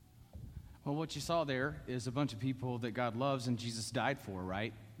Well, what you saw there is a bunch of people that God loves and Jesus died for,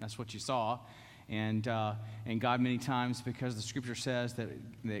 right? That's what you saw. And God many times, because the Scripture says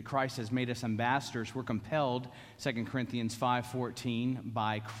that Christ has made us ambassadors, we're compelled, 2 Corinthians 5:14,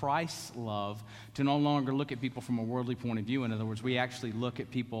 by Christ's love to no longer look at people from a worldly point of view. In other words, we actually look at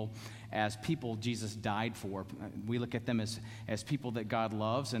people as people Jesus died for. We look at them as people that God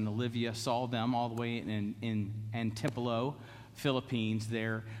loves, and Olivia saw them all the way in Antipolo, Philippines,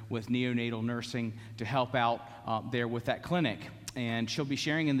 there with neonatal nursing to help out there with that clinic. And she'll be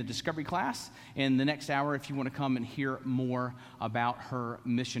sharing in the Discovery class in the next hour if you want to come and hear more about her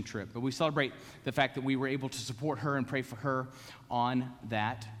mission trip. But we celebrate the fact that we were able to support her and pray for her on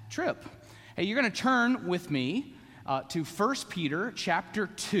that trip. Hey, you're going to turn with me to 1 Peter chapter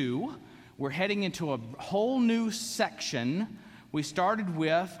 2. We're heading into a whole new section. We started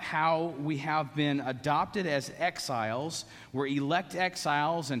with how we have been adopted as exiles. We're elect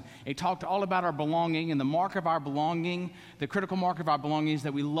exiles, and it talked all about our belonging, and the mark of our belonging, the critical mark of our belonging is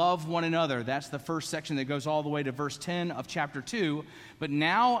that we love one another. That's the first section that goes all the way to verse 10 of chapter 2. But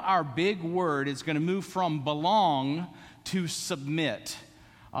now our big word is going to move from belong to submit,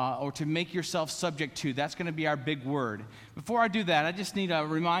 or to make yourself subject to. That's going to be our big word. Before I do that, I just need to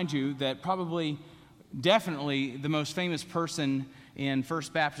remind you that definitely the most famous person in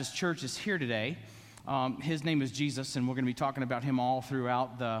First Baptist Church is here today. His name is Jesus, and we're going to be talking about him all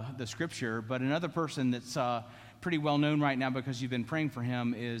throughout the Scripture. But another person that's pretty well known right now because you've been praying for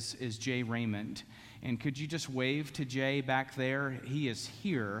him is Jay Raymond. And could you just wave to Jay back there? He is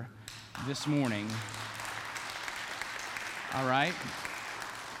here this morning. All right.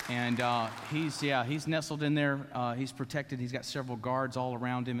 And he's nestled in there. He's protected. He's got several guards all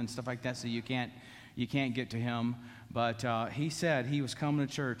around him and stuff like that, so you can't get to him. But he said he was coming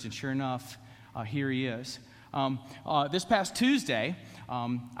to church, and sure enough, here he is. This past Tuesday,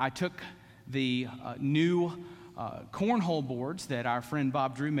 I took the new cornhole boards that our friend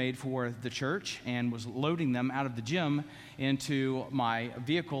Bob Drew made for the church and was loading them out of the gym into my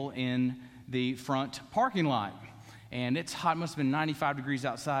vehicle in the front parking lot. And it's hot. It must have been 95 degrees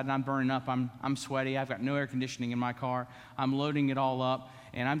outside, and I'm burning up. I'm sweaty. I've got no air conditioning in my car. I'm loading it all up,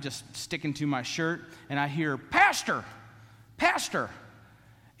 and I'm just sticking to my shirt, and I hear, Pastor! Pastor!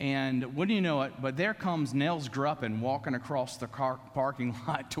 And wouldn't you know it, but there comes Nels Gruppen walking across the parking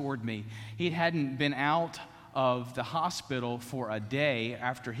lot toward me. He hadn't been out of the hospital for a day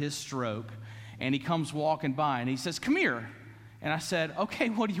after his stroke, and he comes walking by, and he says, come here. And I said, okay,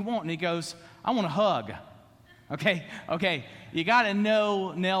 what do you want? And he goes, I want a hug. Okay, you got to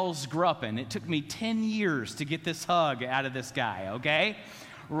know Nels Gruppen. It took me 10 years to get this hug out of this guy, okay?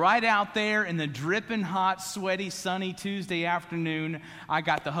 Right out there in the dripping hot, sweaty, sunny Tuesday afternoon, I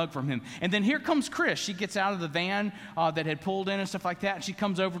got the hug from him. And then here comes Chris. She gets out of the van that had pulled in and stuff like that, and she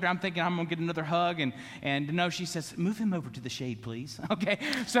comes over. I'm thinking I'm going to get another hug, and no, she says, move him over to the shade, please. Okay,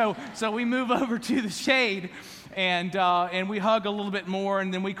 so we move over to the shade, and we hug a little bit more,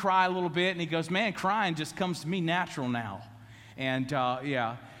 and then we cry a little bit, and he goes, man, crying just comes to me natural now. And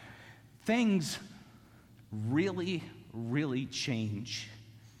things really, really change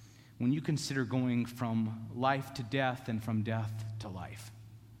when you consider going from life to death and from death to life.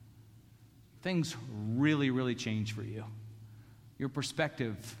 Things really, really change for you. Your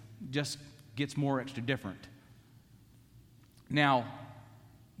perspective just gets more extra different. Now,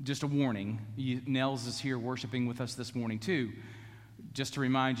 just a warning, Nels is here worshiping with us this morning too. Just to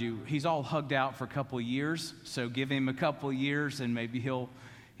remind you, he's all hugged out for a couple of years, so give him a couple of years and maybe he'll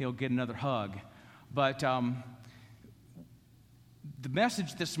get another hug. But the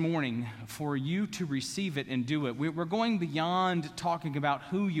message this morning, for you to receive it and do it, we're going beyond talking about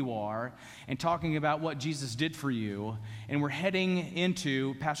who you are and talking about what Jesus did for you, and we're heading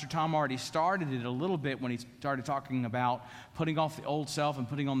into, Pastor Tom already started it a little bit when he started talking about putting off the old self and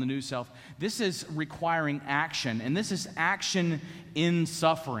putting on the new self. This is requiring action, and this is action in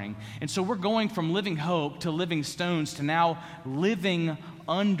suffering. And so we're going from living hope to living stones to now living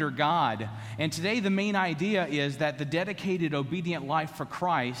under God. And today the main idea is that the dedicated, obedient life for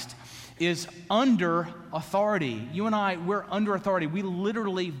Christ is under authority. You and I, we're under authority. We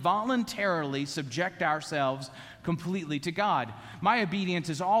literally, voluntarily subject ourselves completely to God. My obedience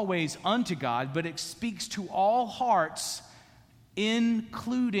is always unto God, but it speaks to all hearts,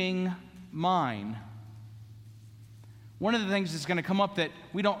 including mine. One of the things that's going to come up that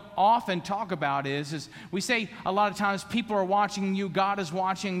we don't often talk about is we say a lot of times people are watching you, God is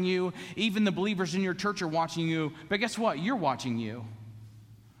watching you, even the believers in your church are watching you, but guess what? You're watching you.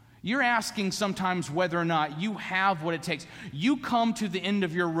 You're asking sometimes whether or not you have what it takes. You come to the end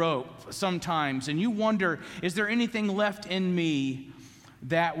of your rope sometimes and you wonder, is there anything left in me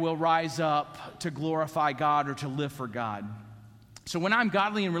that will rise up to glorify God or to live for God. So when I'm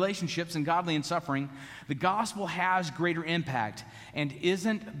godly in relationships and godly in suffering, the gospel has greater impact. And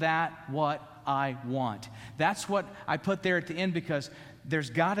isn't that what I want? That's what I put there at the end, because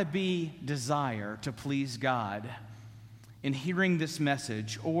there's got to be desire to please God in hearing this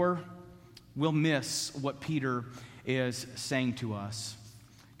message, or we'll miss what Peter is saying to us.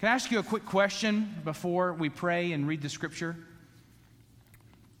 Can I ask you a quick question before we pray and read the scripture?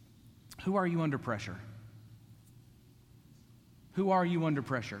 Who are you under pressure? Who are you under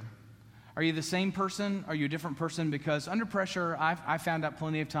pressure? Are you the same person? Are you a different person? Because under pressure, I've found out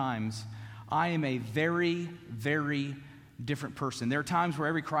plenty of times, I am a very, very different person. There are times where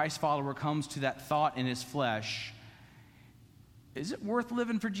every Christ follower comes to that thought in his flesh. Is it worth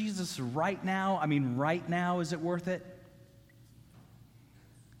living for Jesus right now? I mean, right now, is it worth it?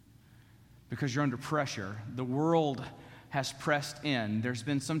 Because you're under pressure. The world has pressed in. There's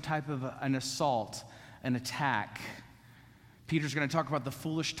been some type of an assault, an attack. Peter's going to talk about the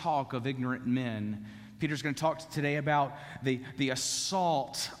foolish talk of ignorant men. Peter's going to talk today about the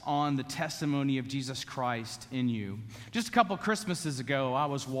assault on the testimony of Jesus Christ in you. Just a couple Christmases ago, I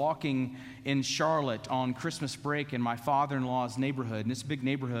was walking in Charlotte on Christmas break in my father-in-law's neighborhood, and it's a big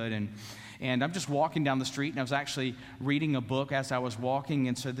neighborhood, and I'm just walking down the street, and I was actually reading a book as I was walking,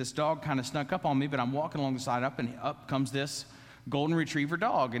 and so this dog kind of snuck up on me, but I'm walking along the side and up comes this golden retriever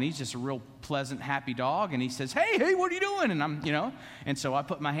dog, and he's just a real pleasant, happy dog, and he says, hey, what are you doing? And I'm, and so I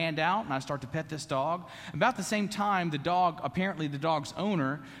put my hand out, and I start to pet this dog. About the same time, apparently the dog's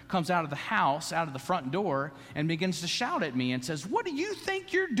owner, comes out of the house, out of the front door, and begins to shout at me and says, what do you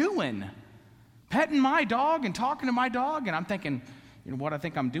think you're doing? Petting my dog and talking to my dog? And I'm thinking, what I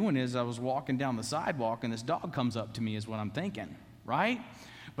think I'm doing is I was walking down the sidewalk, and this dog comes up to me is what I'm thinking, right?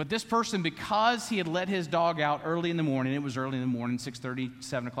 But this person, because he had let his dog out early in the morning, it was early in the morning, 6:30,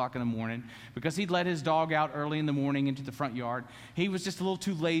 7 o'clock in the morning, because he'd let his dog out early in the morning into the front yard, he was just a little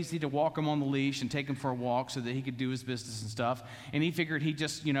too lazy to walk him on the leash and take him for a walk so that he could do his business and stuff. And he figured he'd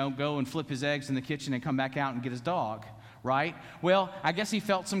just, go and flip his eggs in the kitchen and come back out and get his dog, right? Well, I guess he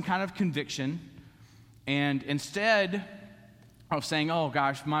felt some kind of conviction, and instead of saying, oh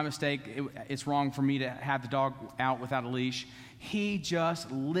gosh, my mistake, it's wrong for me to have the dog out without a leash, he just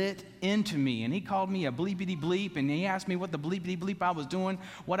lit into me, and he called me a bleepity bleep, and he asked me what the bleepity bleep I was doing,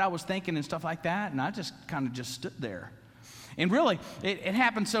 what I was thinking and stuff like that, and I just kind of just stood there. And really, it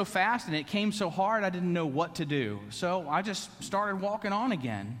happened so fast and it came so hard, I didn't know what to do. So I just started walking on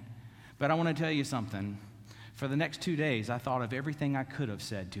again. But I want to tell you something. For the next 2 days, I thought of everything I could have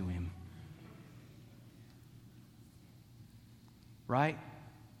said to him. Right?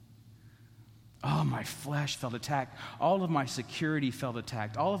 Oh, my flesh felt attacked. All of my security felt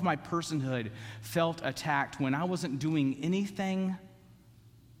attacked. All of my personhood felt attacked when I wasn't doing anything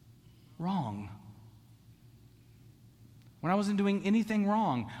wrong. When I wasn't doing anything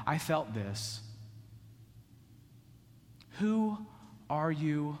wrong, I felt this. Who are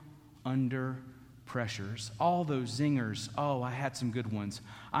you under pressures? All those zingers. Oh, I had some good ones.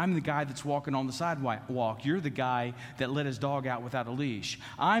 I'm the guy that's walking on the sidewalk. You're the guy that let his dog out without a leash.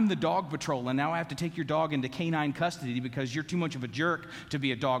 I'm the dog patrol, and now I have to take your dog into canine custody because you're too much of a jerk to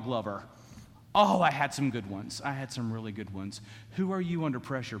be a dog lover. Oh, I had some good ones. I had some really good ones. Who are you under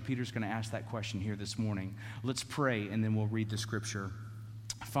pressure? Peter's going to ask that question here this morning. Let's pray, and then we'll read the scripture.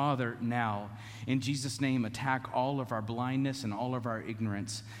 Father, now, in Jesus' name, attack all of our blindness and all of our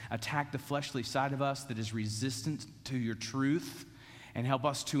ignorance. Attack the fleshly side of us that is resistant to your truth, and help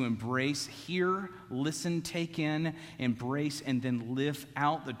us to embrace, hear, listen, take in, embrace, and then live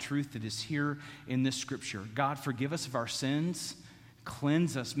out the truth that is here in this scripture. God, forgive us of our sins.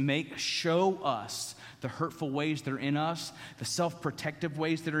 Cleanse us, show us the hurtful ways that are in us, the self-protective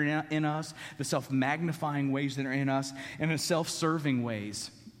ways that are in us, the self-magnifying ways that are in us, and the self-serving ways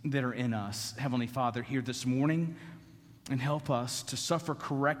that are in us. Heavenly Father, here this morning, and help us to suffer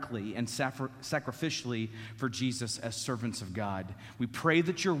correctly and sacrificially for Jesus as servants of God. We pray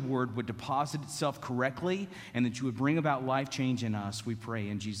that your word would deposit itself correctly and that you would bring about life change in us. We pray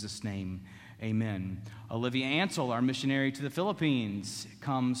in Jesus' name. Amen. Olivia Ansel, our missionary to the Philippines,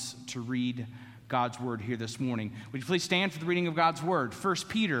 comes to read God's word here this morning. Would you please stand for the reading of God's word? 1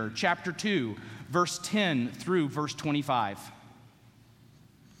 Peter chapter 2, verse 10 through verse 25.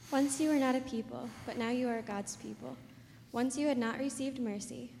 Once you were not a people, but now you are God's people. Once you had not received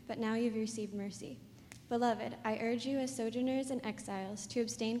mercy, but now you've received mercy. Beloved, I urge you as sojourners and exiles to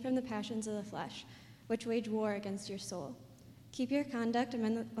abstain from the passions of the flesh, which wage war against your soul. Keep your conduct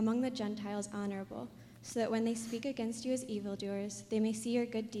among the Gentiles honorable, so that when they speak against you as evildoers, they may see your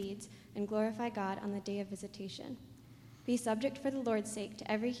good deeds and glorify God on the day of visitation. Be subject for the Lord's sake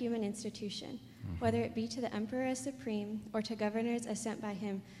to every human institution, whether it be to the emperor as supreme or to governors as sent by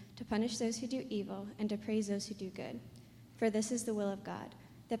him to punish those who do evil and to praise those who do good. For this is the will of God,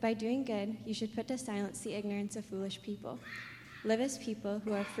 that by doing good you should put to silence the ignorance of foolish people. Live as people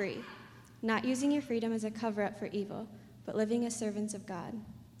who are free, not using your freedom as a cover-up for evil, but living as servants of God.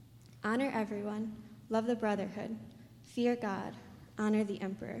 Honor everyone, love the brotherhood, fear God, honor the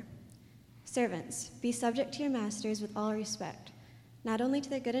emperor. Servants, be subject to your masters with all respect, not only to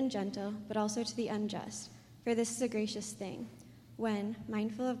the good and gentle, but also to the unjust, for this is a gracious thing, when,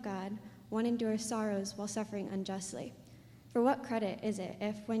 mindful of God, one endures sorrows while suffering unjustly. For what credit is it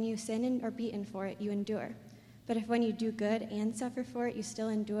if, when you sin and are beaten for it, you endure? But if when you do good and suffer for it, you still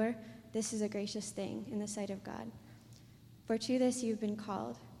endure, this is a gracious thing in the sight of God. For to this you've been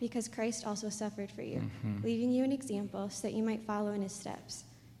called, because Christ also suffered for you, leaving you an example so that you might follow in his steps.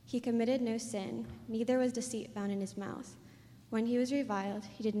 He committed no sin, neither was deceit found in his mouth. When he was reviled,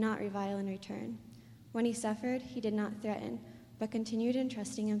 he did not revile in return. When he suffered, he did not threaten, but continued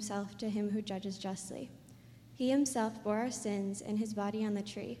entrusting himself to him who judges justly. He himself bore our sins in his body on the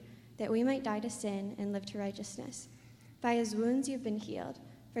tree, that we might die to sin and live to righteousness. By his wounds you've been healed,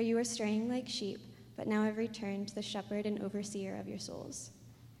 for you were straying like sheep, but now have returned to the shepherd and overseer of your souls.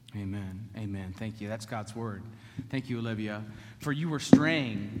 Amen. Amen. Thank you. That's God's word. Thank you, Olivia. For you were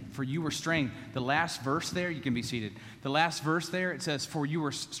straying. The last verse there, you can be seated. The last verse there, it says, for you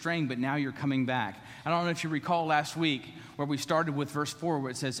were straying, but now you're coming back. I don't know if you recall last week where we started with verse 4, where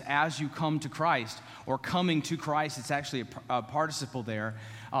it says, as you come to Christ, or coming to Christ. It's actually a participle there.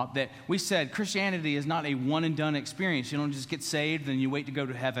 That we said Christianity is not a one-and-done experience. You don't just get saved and you wait to go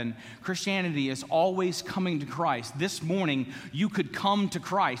to heaven. Christianity is always coming to Christ. This morning, you could come to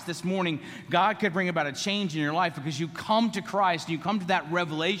Christ. This morning, God could bring about a change in your life because you come to Christ. You come to that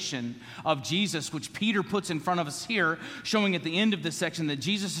revelation of Jesus, which Peter puts in front of us here, showing at the end of this section that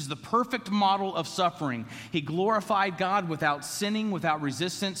Jesus is the perfect model of suffering. He glorified God without sinning, without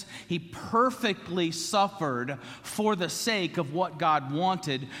resistance. He perfectly suffered for the sake of what God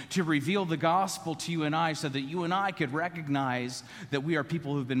wanted, to reveal the gospel to you and I, so that you and I could recognize that we are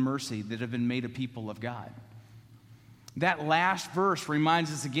people who've been mercy, that have been made a people of God. That last verse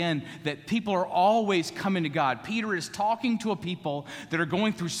reminds us again that people are always coming to God. Peter is talking to a people that are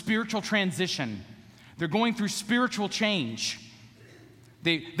going through spiritual transition. They're going through spiritual change.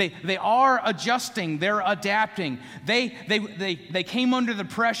 They are adjusting. They're adapting. They came under the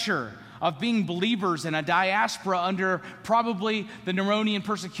pressure of being believers in a diaspora under probably the Neronian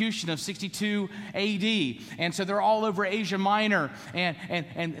persecution of 62 AD. And so they're all over Asia Minor.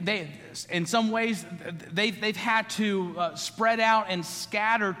 And they, in some ways, they've had to spread out and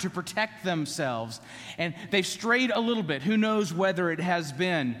scatter to protect themselves. And they've strayed a little bit. Who knows whether it has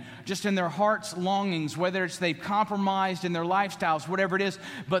been just in their heart's longings, whether it's they've compromised in their lifestyles, whatever it is.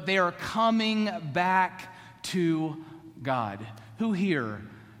 But they are coming back to God. Who here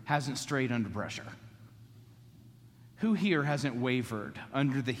hasn't strayed under pressure? Who here hasn't wavered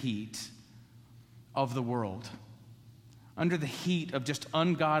under the heat of the world, under the heat of just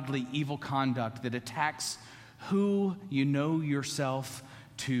ungodly, evil conduct that attacks who you know yourself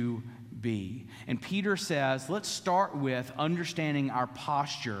to be? And Peter says, let's start with understanding our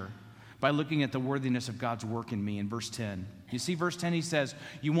posture by looking at the worthiness of God's work in me in verse 10. You see, verse 10, he says,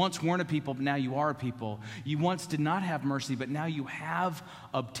 you once weren't a people, but now you are a people. You once did not have mercy, but now you have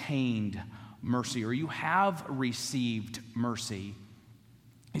obtained mercy, or you have received mercy.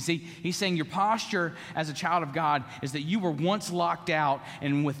 You see, he's saying your posture as a child of God is that you were once locked out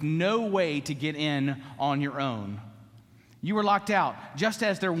and with no way to get in on your own. You were locked out, just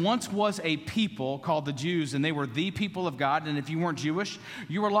as there once was a people called the Jews, and they were the people of God, and if you weren't Jewish,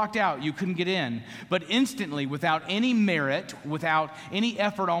 you were locked out. You couldn't get in. But instantly, without any merit, without any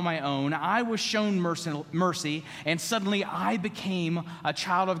effort on my own, I was shown mercy, and suddenly I became a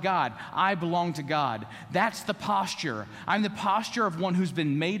child of God. I belong to God. That's the posture. I'm the posture of one who's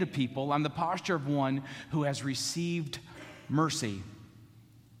been made a people. I'm the posture of one who has received mercy.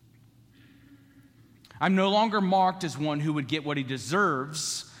 I'm no longer marked as one who would get what he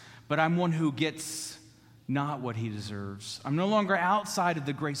deserves, but I'm one who gets not what he deserves. I'm no longer outside of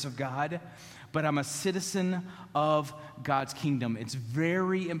the grace of God, but I'm a citizen of God's kingdom. It's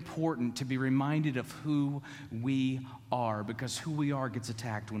very important to be reminded of who we are, because who we are gets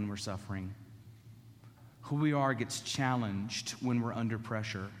attacked when we're suffering. Who we are gets challenged when we're under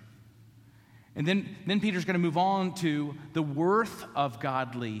pressure. And then Peter's going to move on to the worth of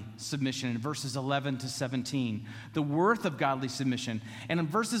godly submission in verses 11 to 17. The worth of godly submission. And in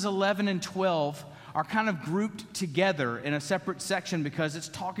verses 11 and 12 are kind of grouped together in a separate section because it's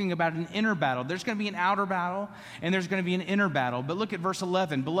talking about an inner battle. There's going to be an outer battle and there's going to be an inner battle. But look at verse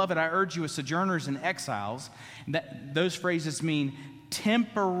 11. Beloved, I urge you as sojourners and exiles. Those phrases mean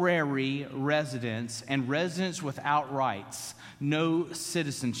temporary residents and residents without rights, no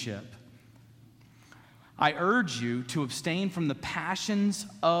citizenship. I urge you to abstain from the passions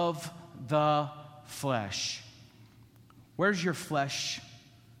of the flesh. Where's your flesh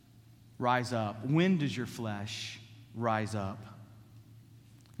rise up? When does your flesh rise up?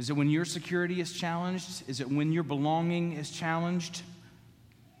 Is it when your security is challenged? Is it when your belonging is challenged?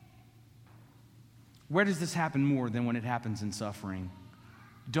 Where does this happen more than when it happens in suffering?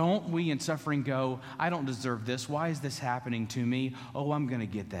 Don't we in suffering go, I don't deserve this. Why is this happening to me? Oh, I'm going to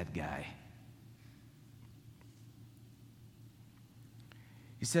get that guy.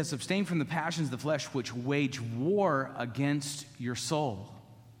 He says, abstain from the passions of the flesh which wage war against your soul.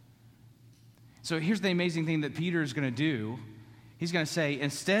 So here's the amazing thing that Peter is going to do. He's going to say,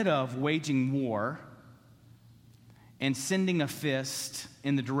 instead of waging war and sending a fist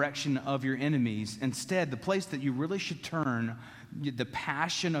in the direction of your enemies, instead, the place that you really should turn the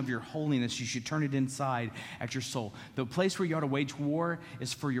passion of your holiness, you should turn it inside at your soul. The place where you ought to wage war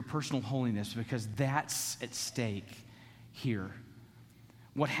is for your personal holiness, because that's at stake here.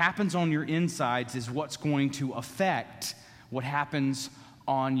 What happens on your insides is what's going to affect what happens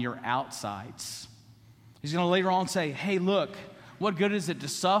on your outsides. He's going to later on say, hey, look, what good is it to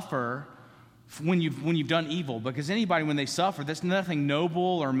suffer when you've done evil? Because anybody, when they suffer, there's nothing noble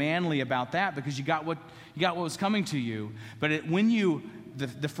or manly about that, because you got what was coming to you. But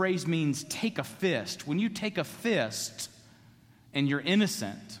the phrase means take a fist. When you take a fist and you're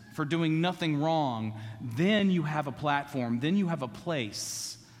innocent for doing nothing wrong, then you have a platform, then you have a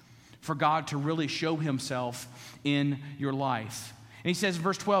place for God to really show himself in your life. And he says in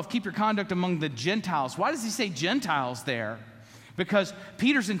verse 12, keep your conduct among the Gentiles. Why does he say Gentiles there? Because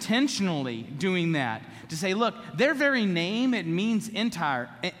Peter's intentionally doing that to say, look, their very name, it means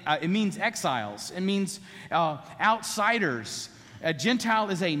it means exiles. It means outsiders. A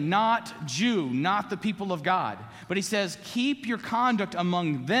Gentile is a not Jew, not the people of God. But he says, keep your conduct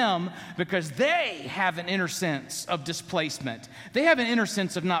among them, because they have an inner sense of displacement. They have an inner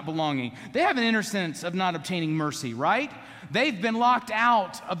sense of not belonging. They have an inner sense of not obtaining mercy, right? They've been locked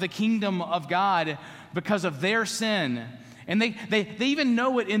out of the kingdom of God because of their sin. And they even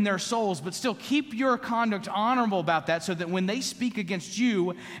know it in their souls, but still keep your conduct honorable about that, so that when they speak against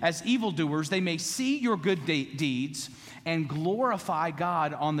you as evildoers, they may see your good deeds and glorify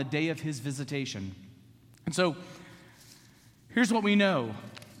God on the day of his visitation. And so, here's what we know.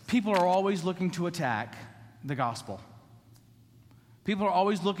 People are always looking to attack the gospel. People are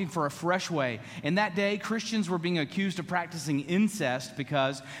always looking for a fresh way. In that day, Christians were being accused of practicing incest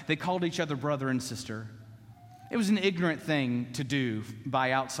because they called each other brother and sister. It was an ignorant thing to do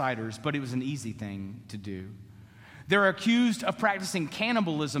by outsiders, but it was an easy thing to do. They're accused of practicing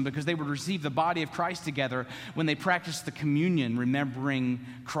cannibalism because they would receive the body of Christ together when they practiced the communion, remembering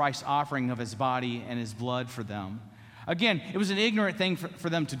Christ's offering of his body and his blood for them. Again, it was an ignorant thing for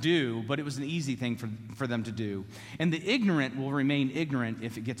them to do, but it was an easy thing for them to do. And the ignorant will remain ignorant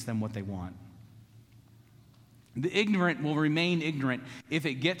if it gets them what they want. The ignorant will remain ignorant if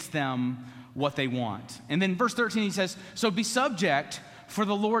it gets them what they want. And then verse 13, he says, so be subject for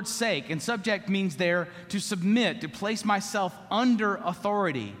the Lord's sake. And subject means there to submit, to place myself under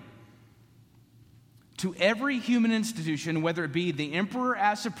authority to every human institution, whether it be the emperor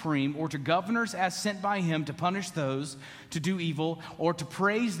as supreme or to governors as sent by him to punish those to do evil or to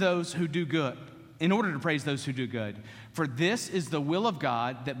praise those who do good, in order to praise those who do good. For this is the will of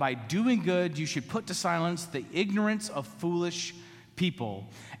God, that by doing good you should put to silence the ignorance of foolish people.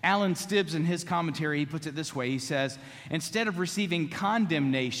 Alan Stibbs, in his commentary, he puts it this way. He says, instead of receiving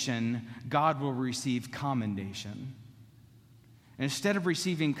condemnation, God will receive commendation. And instead of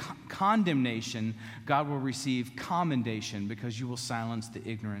receiving condemnation, God will receive commendation, because you will silence the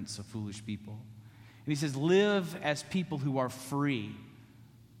ignorance of foolish people. And he says, live as people who are free.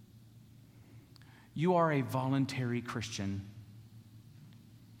 You are a voluntary Christian.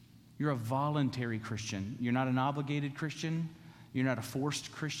 You're a voluntary Christian. You're not an obligated Christian. You're not a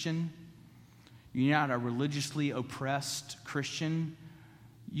forced Christian. You're not a religiously oppressed Christian.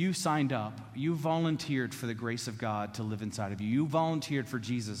 You signed up. You volunteered for the grace of God to live inside of you. You volunteered for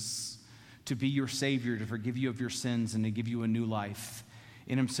Jesus to be your Savior, to forgive you of your sins, and to give you a new life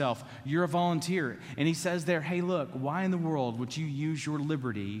in himself. You're a volunteer. And he says there, hey, look, why in the world would you use your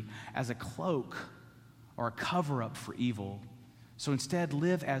liberty as a cloak or a cover-up for evil? So instead,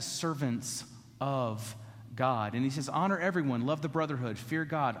 live as servants of God. And he says, honor everyone, love the brotherhood, fear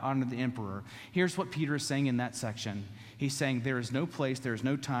God, honor the emperor. Here's what Peter is saying in that section. He's saying there is no place, there is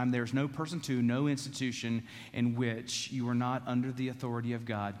no time, there is no person no institution in which you are not under the authority of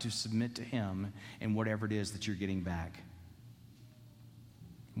God to submit to him in whatever it is that you're getting back.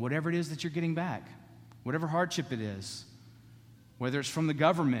 Whatever it is that you're getting back, whatever hardship it is, whether it's from the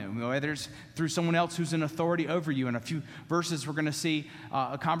government, whether it's through someone else who's in authority over you. In a few verses, we're going to see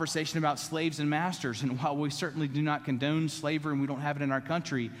a conversation about slaves and masters. And while we certainly do not condone slavery and we don't have it in our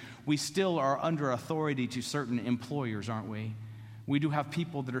country, we still are under authority to certain employers, aren't we? We do have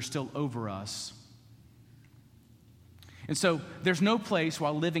people that are still over us. And so there's no place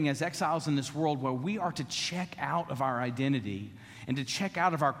while living as exiles in this world where we are to check out of our identity and to check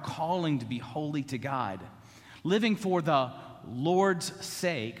out of our calling to be holy to God. Living for the Lord's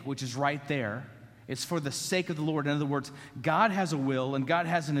sake, which is right there. It's for the sake of the Lord. In other words, God has a will and God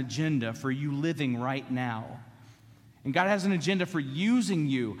has an agenda for you living right now. And God has an agenda for using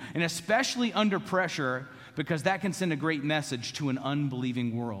you, and especially under pressure, because that can send a great message to an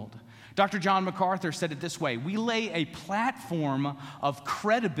unbelieving world. Dr. John MacArthur said it this way: we lay a platform of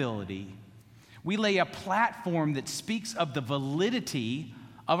credibility. We lay a platform that speaks of the validity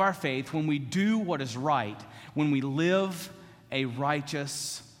of our faith when we do what is right, when we live a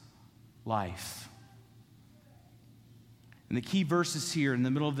righteous life. And the key verses here in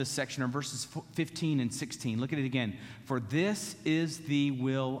the middle of this section are verses 15 and 16. Look at it again. For this is the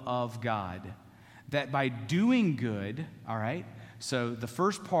will of God, that by doing good, all right, so the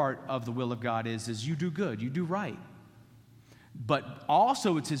first part of the will of God is you do good, you do right. But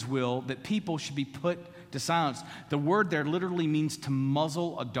also it's his will that people should be put to silence. The word there literally means to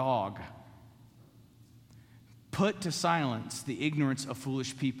muzzle a dog. Put to silence the ignorance of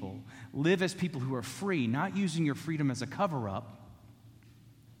foolish people. Live as people who are free, not using your freedom as a cover-up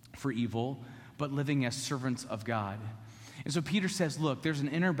for evil, but living as servants of God. And so Peter says, look, there's an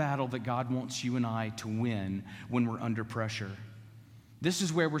inner battle that God wants you and I to win when we're under pressure. This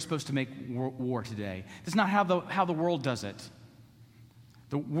is where we're supposed to make war today. This is not how the world does it.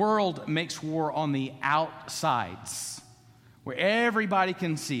 The world makes war on the outsides, where everybody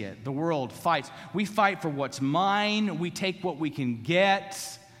can see it. The world fights. We fight for what's mine. We take what we can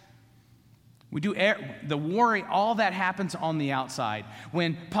get. We do the war. All that happens on the outside.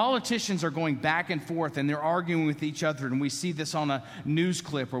 When politicians are going back and forth and they're arguing with each other, and we see this on a news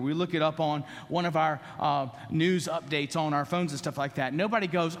clip, or we look it up on one of our news updates on our phones and stuff like that, nobody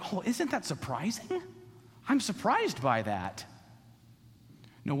goes, oh, isn't that surprising? I'm surprised by that.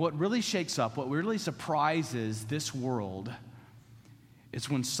 No, what really shakes up, what really surprises this world is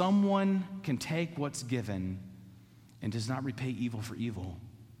when someone can take what's given and does not repay evil for evil.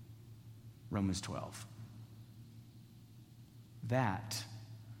 Romans 12. That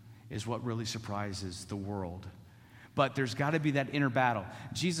is what really surprises the world. But there's got to be that inner battle.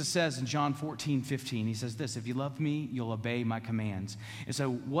 Jesus says in John 14:15, he says this: if you love me, you'll obey my commands. And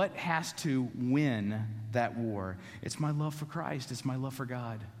so what has to win that war? It's my love for Christ. It's my love for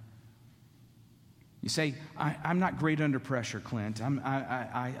God. You say, I'm not great under pressure, Clint.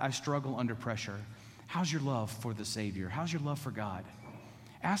 I struggle under pressure. How's your love for the Savior? How's your love for God?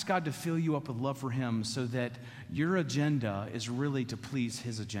 Ask God to fill you up with love for him so that your agenda is really to please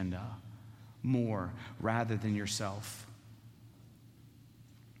his agenda more rather than yourself.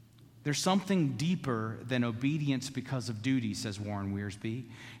 There's something deeper than obedience because of duty, says Warren Wiersbe,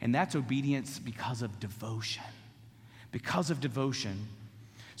 and that's obedience because of devotion. Because of devotion.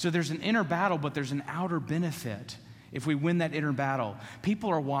 So there's an inner battle, but there's an outer benefit if we win that inner battle.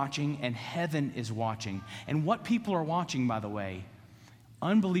 People are watching, and heaven is watching. And what people are watching, by the way,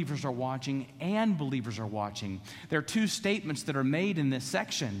 unbelievers are watching and believers are watching. There are two statements that are made in this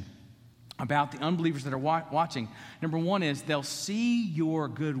section about the unbelievers that are watching. Number one is they'll see your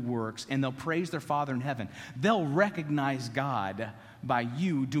good works and they'll praise their Father in heaven. They'll recognize God by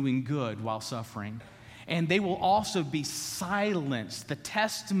you doing good while suffering. And they will also be silenced. The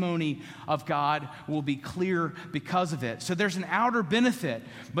testimony of God will be clear because of it. So there's an outer benefit,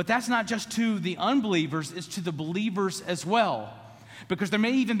 but that's not just to the unbelievers, it's to the believers as well. Because there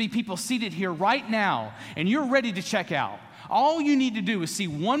may even be people seated here right now, and you're ready to check out. All you need to do is see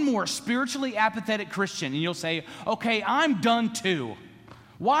one more spiritually apathetic Christian, and you'll say, okay, I'm done too.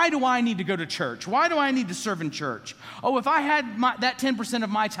 Why do I need to go to church? Why do I need to serve in church? Oh, if I had that 10% of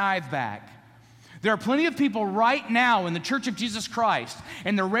my tithe back. There are plenty of people right now in the Church of Jesus Christ,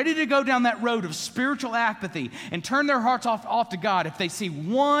 and they're ready to go down that road of spiritual apathy and turn their hearts off to God if they see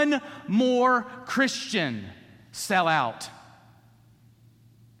one more Christian sell out.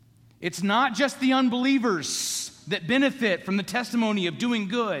 It's not just the unbelievers that benefit from the testimony of doing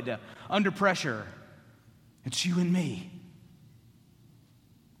good under pressure. It's you and me.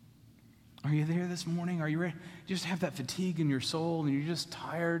 Are you there this morning? Are you ready? You just have that fatigue in your soul and you're just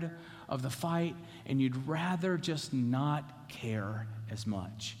tired of the fight and you'd rather just not care as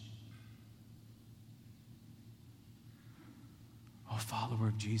much. Oh, follower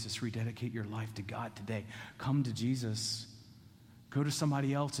of Jesus, rededicate your life to God today. Come to Jesus. Go to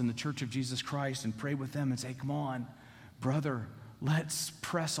somebody else in the Church of Jesus Christ and pray with them and say, come on, brother, let's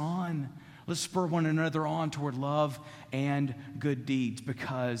press on. Let's spur one another on toward love and good deeds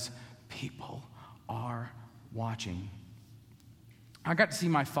because people are watching. I got to see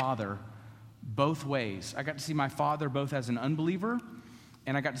my father both ways. I got to see my father both as an unbeliever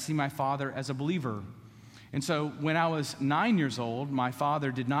and I got to see my father as a believer. And so when I was 9 years old, my father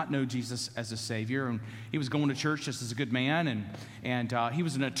did not know Jesus as a Savior, and he was going to church just as a good man, and he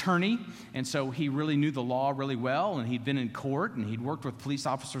was an attorney, and so he really knew the law really well, and he'd been in court, and he'd worked with police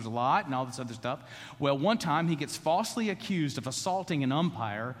officers a lot, and all this other stuff. Well, one time he gets falsely accused of assaulting an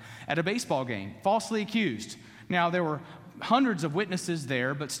umpire at a baseball game, falsely accused. Now, there were hundreds of witnesses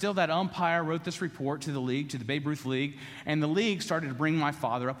there, but still that umpire wrote this report to the league, to the Babe Ruth League, and the league started to bring my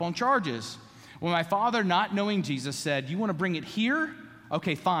father up on charges. When my father, not knowing Jesus, said, you want to bring it here?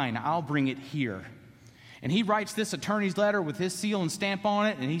 Okay, fine, I'll bring it here. And he writes this attorney's letter with his seal and stamp on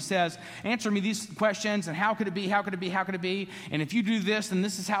it, and he says, answer me these questions, and how could it be, how could it be, how could it be? And if you do this, then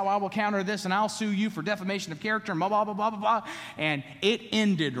this is how I will counter this, and I'll sue you for defamation of character, and blah, blah, blah, blah, blah, blah. And it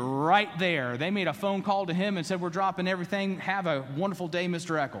ended right there. They made a phone call to him and said, we're dropping everything. Have a wonderful day,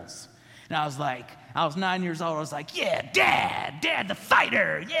 Mr. Eccles. And I was 9 years old. I was like, yeah, Dad the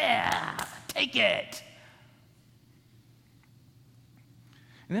fighter, yeah. Take it.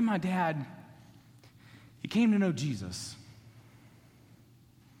 And then my dad, he came to know Jesus.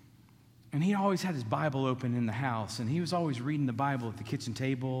 And he always had his Bible open in the house. And he was always reading the Bible at the kitchen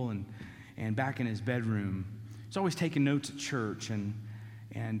table and back in his bedroom. He was always taking notes at church. And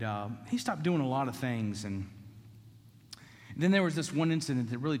he stopped doing a lot of things. And then there was this one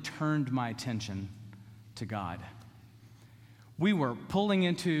incident that really turned my attention to God. We were pulling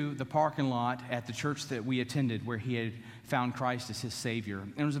into the parking lot at the church that we attended where he had found Christ as his Savior.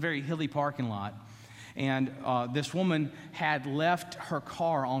 And it was a very hilly parking lot. And this woman had left her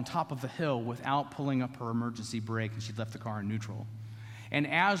car on top of the hill without pulling up her emergency brake, and she'd left the car in neutral. And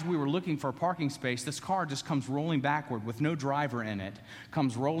as we were looking for a parking space, this car just comes rolling backward with no driver in it,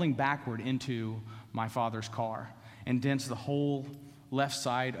 comes rolling backward into my father's car and dents the whole left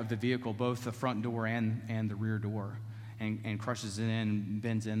side of the vehicle, both the front door and the rear door. And crushes it in and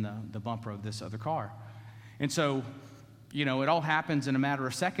bends in the bumper of this other car. And so, it all happens in a matter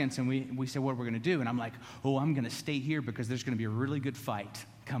of seconds, and we say, what are we going to do? And I'm like, I'm going to stay here because there's going to be a really good fight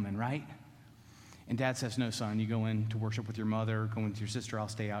coming, right? And Dad says, no, son, you go in to worship with your mother, go in with your sister, I'll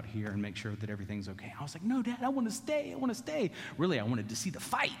stay out here and make sure that everything's okay. I was like, no, Dad, I want to stay. Really, I wanted to see the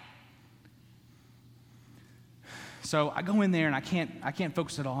fight. So I go in there and I can't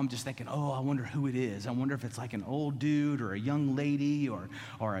focus at all. I'm just thinking, I wonder who it is. I wonder if it's like an old dude or a young lady or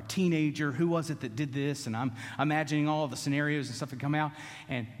a teenager. Who was it that did this? And I'm imagining all of the scenarios and stuff that come out.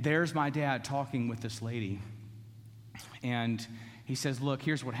 And there's my dad talking with this lady. And he says, look,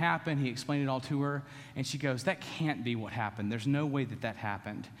 here's what happened. He explained it all to her. And she goes, that can't be what happened. There's no way that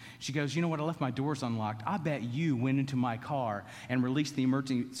happened. She goes, you know what? I left my doors unlocked. I bet you went into my car and released the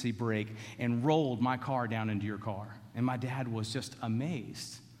emergency brake and rolled my car down into your car. And my dad was just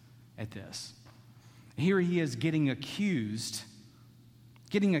amazed at this. Here he is getting accused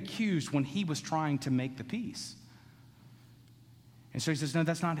when he was trying to make the peace. And so he says, no,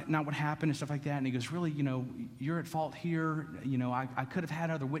 that's not what happened and stuff like that. And he goes, really, you're at fault here. I could have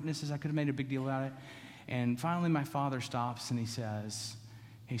had other witnesses. I could have made a big deal about it. And finally my father stops and he says,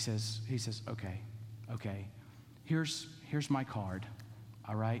 okay, here's my card,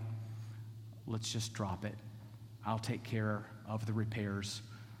 all right? Let's just drop it. I'll take care of the repairs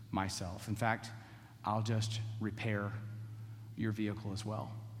myself. In fact, I'll just repair your vehicle as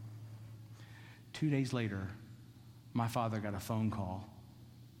well. 2 days later, my father got a phone call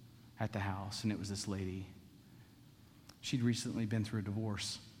at the house, and it was this lady. She'd recently been through a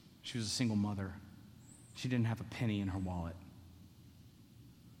divorce. She was a single mother. She didn't have a penny in her wallet.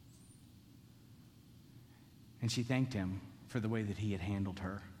 And she thanked him for the way that he had handled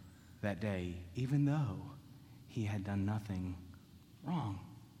her that day, even though he had done nothing wrong.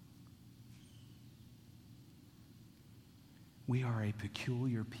 We are a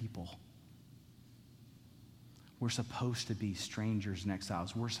peculiar people. We're supposed to be strangers and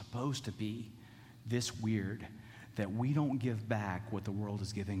exiles. We're supposed to be this weird that we don't give back what the world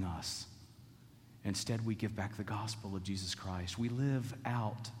is giving us. Instead, we give back the gospel of Jesus Christ. We live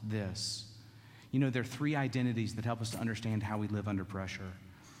out this. You know, there are three identities that help us to understand how we live under pressure.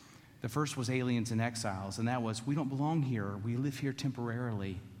 The first was aliens and exiles, and that was we don't belong here. We live here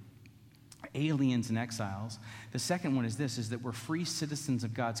temporarily. Aliens and exiles. The second one is this, is that we're free citizens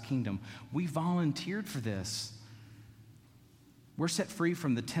of God's kingdom. We volunteered for this. We're set free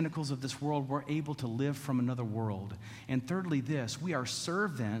from the tentacles of this world. We're able to live from another world. And thirdly, this, we are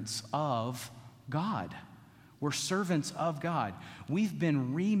servants of God. We're servants of God. We've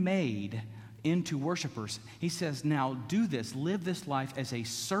been remade into worshipers. He says, now do this, live this life as a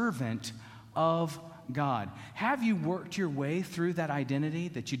servant of God. Have you worked your way through that identity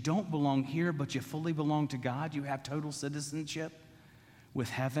that you don't belong here, but you fully belong to God? You have total citizenship with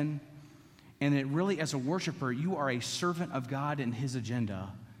heaven. And it really, as a worshiper, you are a servant of God and his agenda.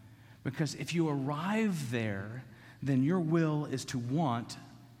 Because if you arrive there, then your will is to want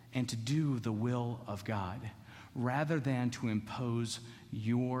and to do the will of God, rather than to impose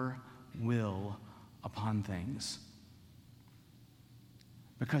your will upon things.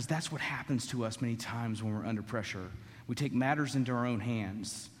 Because that's what happens to us many times when we're under pressure. We take matters into our own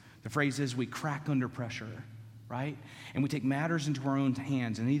hands. The phrase is we crack under pressure, right? And we take matters into our own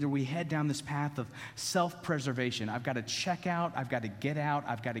hands, and either we head down this path of self-preservation. I've got to check out, I've got to get out,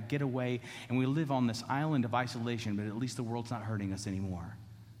 I've got to get away, and we live on this island of isolation, but at least the world's not hurting us anymore.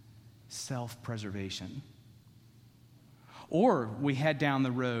 Self-preservation. Or we head down the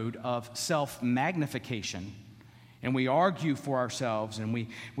road of self-magnification, and we argue for ourselves, and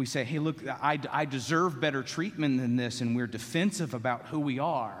we say, hey, look, I deserve better treatment than this, and we're defensive about who we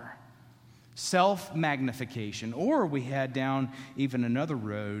are. Self-magnification. Or we head down even another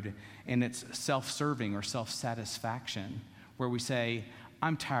road, and it's self-serving or self-satisfaction, where we say,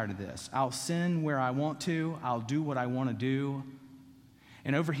 I'm tired of this. I'll sin where I want to. I'll do what I want to do.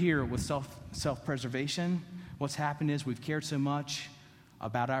 And over here with self-preservation, what's happened is we've cared so much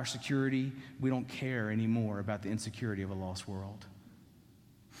about our security, we don't care anymore about the insecurity of a lost world.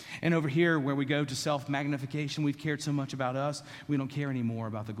 And over here, where we go to self-magnification, we've cared so much about us, we don't care anymore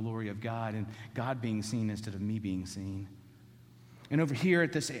about the glory of God and God being seen instead of me being seen. And over here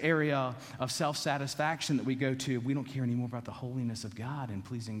at this area of self-satisfaction that we go to, we don't care anymore about the holiness of God and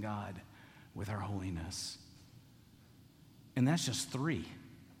pleasing God with our holiness. And that's just three.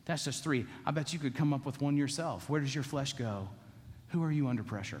 That's just three. I bet you could come up with one yourself. Where does your flesh go? Who are you under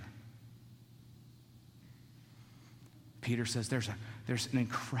pressure? Peter says there's an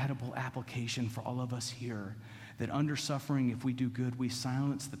incredible application for all of us here, that under suffering, if we do good, we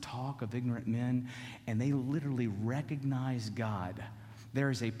silence the talk of ignorant men, and they literally recognize God. There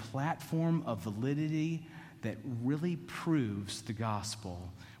is a platform of validity that really proves the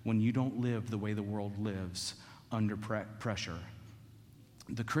gospel when you don't live the way the world lives under pressure.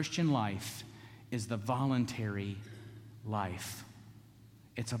 The Christian life is the voluntary life.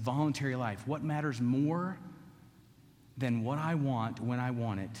 It's a voluntary life. What matters more than what I want when I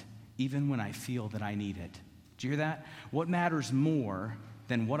want it, even when I feel that I need it? Do you hear that? What matters more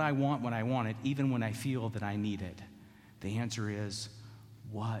than what I want when I want it, even when I feel that I need it? The answer is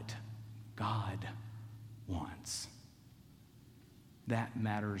what God wants. That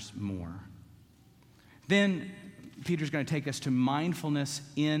matters more. Then Peter's going to take us to mindfulness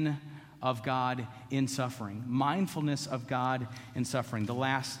of God in suffering. Mindfulness of God in suffering, the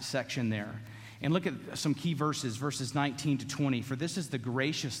last section there. And look at some key verses 19 to 20. For this is the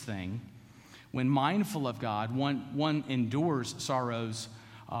gracious thing. When mindful of God, one endures sorrows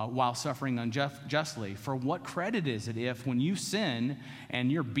while suffering unjustly. For what credit is it if when you sin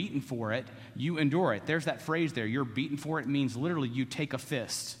and you're beaten for it, you endure it? There's that phrase there, you're beaten for it, means literally you take a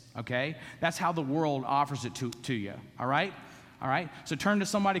fist, okay? That's how the world offers it to you, all right? All right? So turn to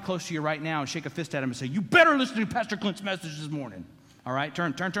somebody close to you right now and shake a fist at him and say, you better listen to Pastor Clint's message this morning. All right?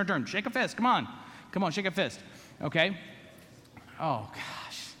 Turn. Shake a fist. Come on, shake a fist. Okay? Oh,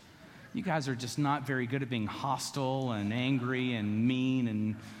 gosh. You guys are just not very good at being hostile and angry and mean,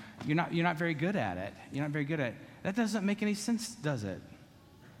 and you're not very good at it. You're not very good at it. That doesn't make any sense, does it?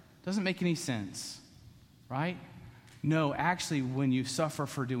 Doesn't make any sense, right? No, actually, when you suffer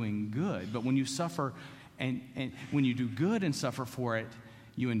for doing good, but when you suffer and when you do good and suffer for it,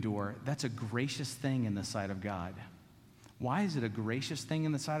 you endure. That's a gracious thing in the sight of God. Why is it a gracious thing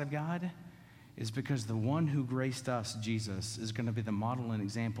in the sight of God? Is because the one who graced us, Jesus, is going to be the model and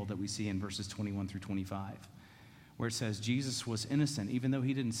example that we see in verses 21 through 25, where it says Jesus was innocent. Even though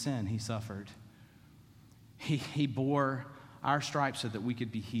he didn't sin, he suffered. He bore our stripes so that we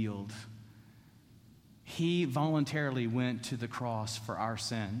could be healed. He voluntarily went to the cross for our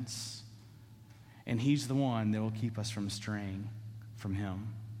sins, and he's the one that will keep us from straying from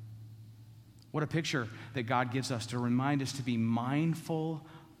him. What a picture that God gives us to remind us to be mindful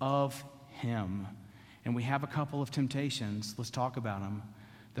of him. And we have a couple of temptations. Let's talk about them.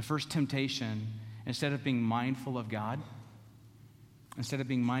 The first temptation, instead of being mindful of God,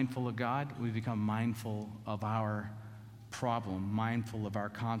 we become mindful of our problem, mindful of our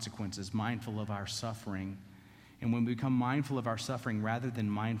consequences, mindful of our suffering. And when we become mindful of our suffering rather than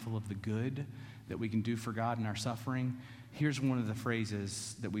mindful of the good that we can do for God in our suffering, here's one of the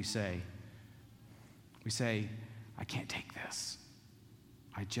phrases that we say. We say, I can't take this.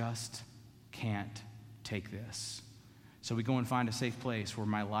 I just can't take this. So we go and find a safe place where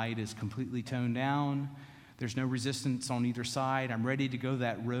my light is completely toned down. There's no resistance on either side. I'm ready to go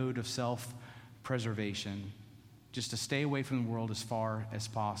that road of self-preservation, just to stay away from the world as far as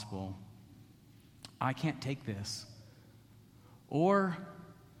possible. I can't take this. Or,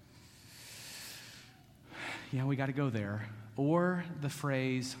 yeah, we got to go there. Or the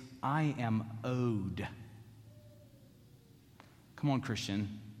phrase, I am owed. Come on,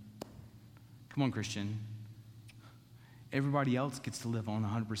 Christian. Everybody else gets to live on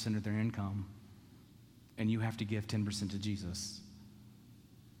 100% of their income, and you have to give 10% to Jesus.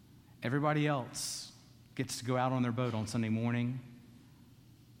 Everybody else gets to go out on their boat on Sunday morning,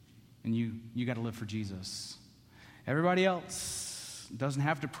 and you got to live for Jesus. Everybody else doesn't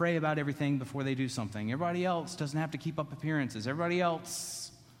have to pray about everything before they do something. Everybody else doesn't have to keep up appearances. Everybody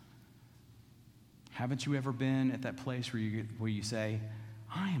else. Haven't you ever been at that place where you say,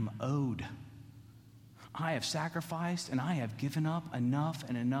 I am owed. I have sacrificed and I have given up enough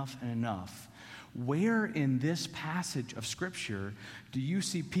and enough and enough. Where in this passage of Scripture do you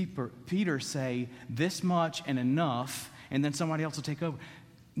see Peter say this much and enough, and then somebody else will take over?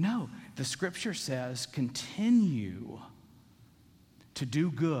 No, the Scripture says continue to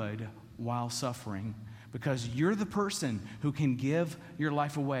do good while suffering, because you're the person who can give your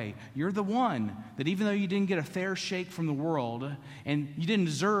life away. You're the one that, even though you didn't get a fair shake from the world and you didn't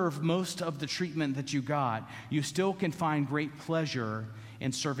deserve most of the treatment that you got, you still can find great pleasure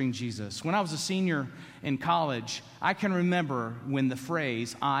in serving Jesus. When I was a senior in college, I can remember when the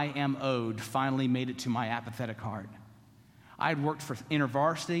phrase, I am owed, finally made it to my apathetic heart. I had worked for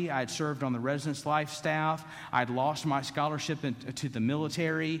InterVarsity. I had served on the residence life staff. I'd lost my scholarship to the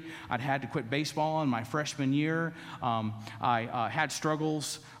military. I'd had to quit baseball in my freshman year. I had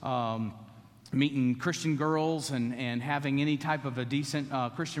struggles meeting Christian girls and having any type of a decent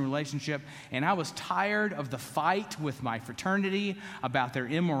Christian relationship. And I was tired of the fight with my fraternity about their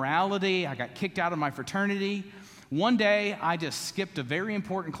immorality. I got kicked out of my fraternity. One day, I just skipped a very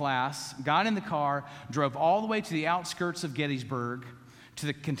important class, got in the car, drove all the way to the outskirts of Gettysburg, to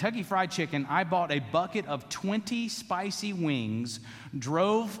the Kentucky Fried Chicken. I bought a bucket of 20 spicy wings,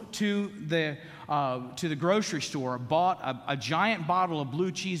 drove to the grocery store, bought a giant bottle of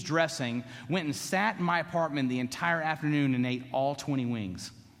blue cheese dressing, went and sat in my apartment the entire afternoon and ate all 20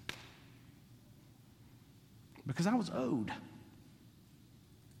 wings. Because I was owed.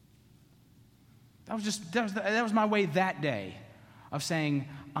 That was my way that day of saying,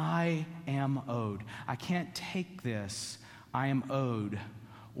 I am owed. I can't take this. I am owed.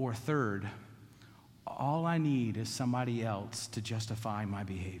 Or third, all I need is somebody else to justify my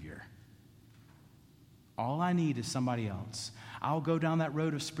behavior. All I need is somebody else. I'll go down that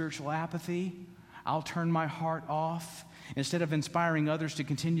road of spiritual apathy. I'll turn my heart off. Instead of inspiring others to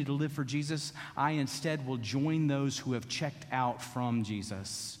continue to live for Jesus, I instead will join those who have checked out from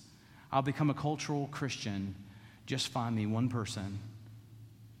Jesus. I'll become a cultural Christian. Just find me one person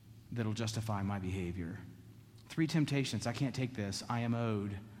that'll justify my behavior. 3 temptations. I can't take this. I am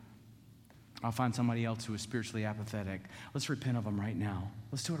owed. I'll find somebody else who is spiritually apathetic. Let's repent of them right now.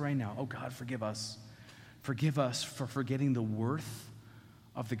 Let's do it right now. Oh, God, forgive us. Forgive us for forgetting the worth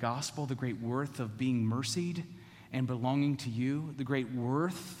of the gospel, the great worth of being mercied and belonging to you, the great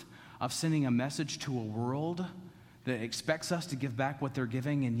worth of sending a message to a world that expects us to give back what they're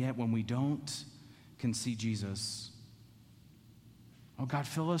giving, and yet when we don't, can see Jesus. Oh, God,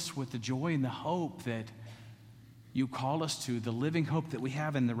 fill us with the joy and the hope that you call us to, the living hope that we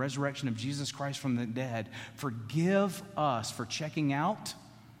have in the resurrection of Jesus Christ from the dead. Forgive us for checking out,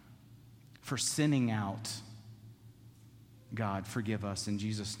 for sinning out. God, forgive us in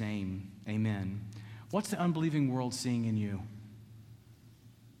Jesus' name. Amen. What's the unbelieving world seeing in you?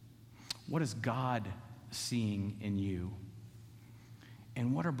 What is God seeing in you?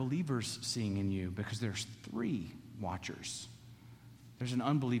 And what are believers seeing in you? Because there's 3 watchers. There's an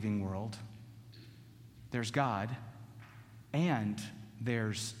unbelieving world. There's God. and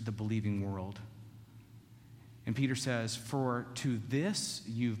there's the believing world. And Peter says, for to this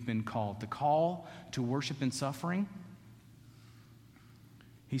you've been called. The call to worship in suffering.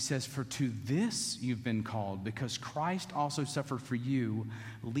 He says, for to this you've been called, because Christ also suffered for you,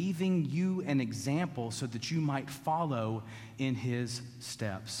 leaving you an example so that you might follow in his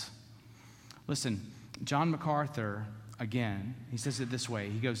steps. Listen, John MacArthur, again, he says it this way.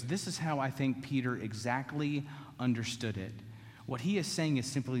 He goes, this is how I think Peter exactly understood it. What he is saying is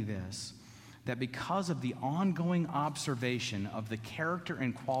simply this, that because of the ongoing observation of the character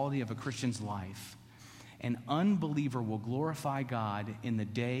and quality of a Christian's life, an unbeliever will glorify God in the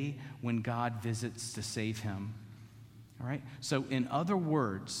day when God visits to save him. All right? So, in other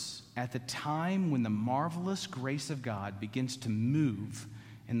words, at the time when the marvelous grace of God begins to move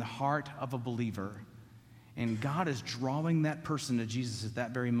in the heart of a believer, and God is drawing that person to Jesus at that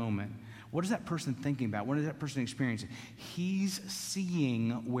very moment, what is that person thinking about? What is that person experiencing? He's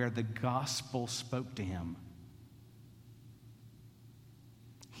seeing where the gospel spoke to him.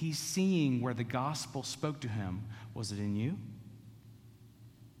 He's seeing where the gospel spoke to him. Was it in you?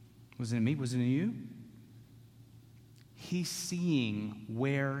 Was it in me? Was it in you? He's seeing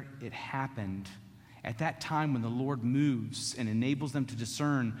where it happened. At that time when the Lord moves and enables them to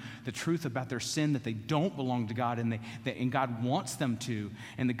discern the truth about their sin, that they don't belong to God and God wants them to,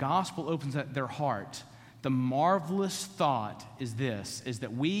 and the gospel opens up their heart, the marvelous thought is this, is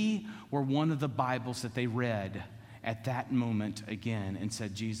that we were one of the Bibles that they read at that moment again and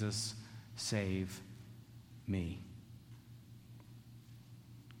said, Jesus, save me.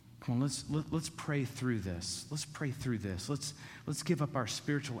 Come on, let's pray through this. Let's pray through this. Let's give up our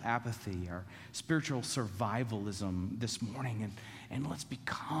spiritual apathy, our spiritual survivalism this morning, and let's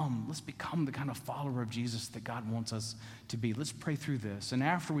become the kind of follower of Jesus that God wants us to be. Let's pray through this. And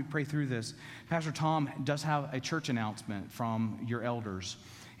after we pray through this, Pastor Tom does have a church announcement from your elders.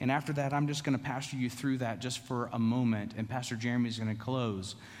 And after that, I'm just going to pastor you through that just for a moment. And Pastor Jeremy is going to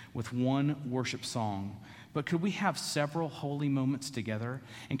close with one worship song. But could we have several holy moments together?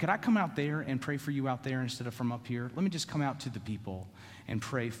 And could I come out there and pray for you out there instead of from up here? Let me just come out to the people and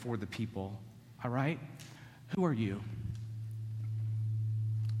pray for the people. All right? Who are you?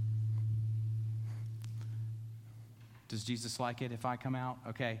 Does Jesus like it if I come out?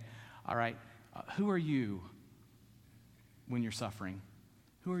 Okay. All right. Who are you when you're suffering?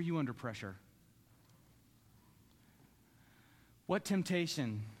 Who are you under pressure? What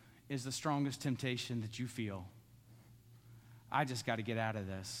temptation is the strongest temptation that you feel? I just got to get out of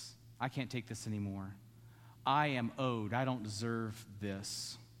this. I can't take this anymore. I am owed. I don't deserve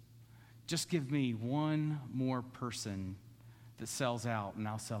this. Just give me one more person that sells out, and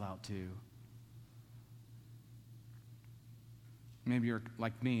I'll sell out too. Maybe you're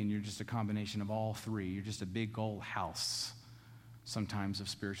like me, and you're just a combination of all three. You're just a big old house sometimes of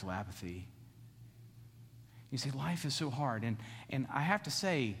spiritual apathy. You say, life is so hard. And I have to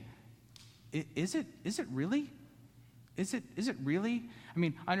say, is it really? Is it really? I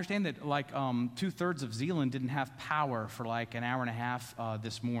mean, I understand that like 2/3 of Zeeland didn't have power for like an hour and a half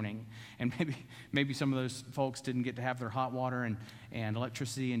this morning. And maybe some of those folks didn't get to have their hot water and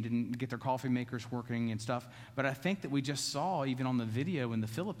electricity and didn't get their coffee makers working and stuff. But I think that we just saw, even on the video in the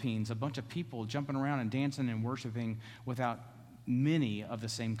Philippines, a bunch of people jumping around and dancing and worshiping without many of the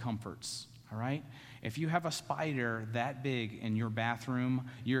same comforts, all right? If you have a spider that big in your bathroom,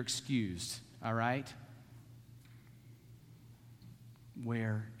 you're excused, all right?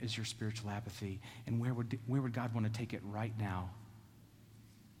 Where is your spiritual apathy? And where would God want to take it right now?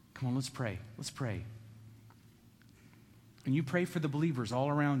 Come on, let's pray. Let's pray. And you pray for the believers all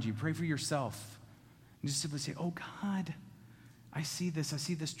around you. Pray for yourself. And just simply say, oh God, I see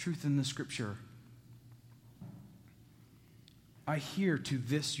this truth in the scripture. I hear to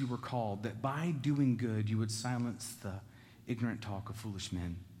this you were called, that by doing good you would silence the ignorant talk of foolish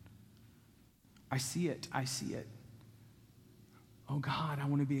men. I see it. Oh God, I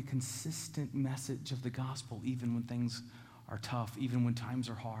want to be a consistent message of the gospel even when things are tough, even when times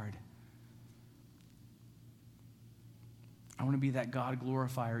are hard. I want to be that God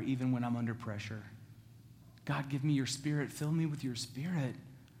glorifier even when I'm under pressure. God, give me your spirit. Fill me with your spirit.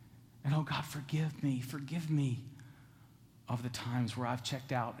 And oh God, forgive me of the times where I've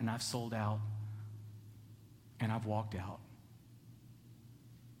checked out and I've sold out and I've walked out.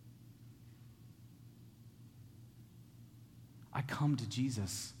 I come to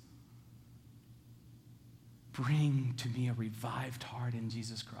Jesus. Bring to me a revived heart in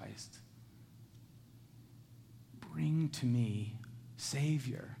Jesus Christ. Bring to me,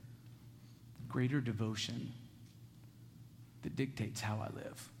 Savior, greater devotion that dictates how I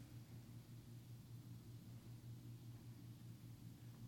live.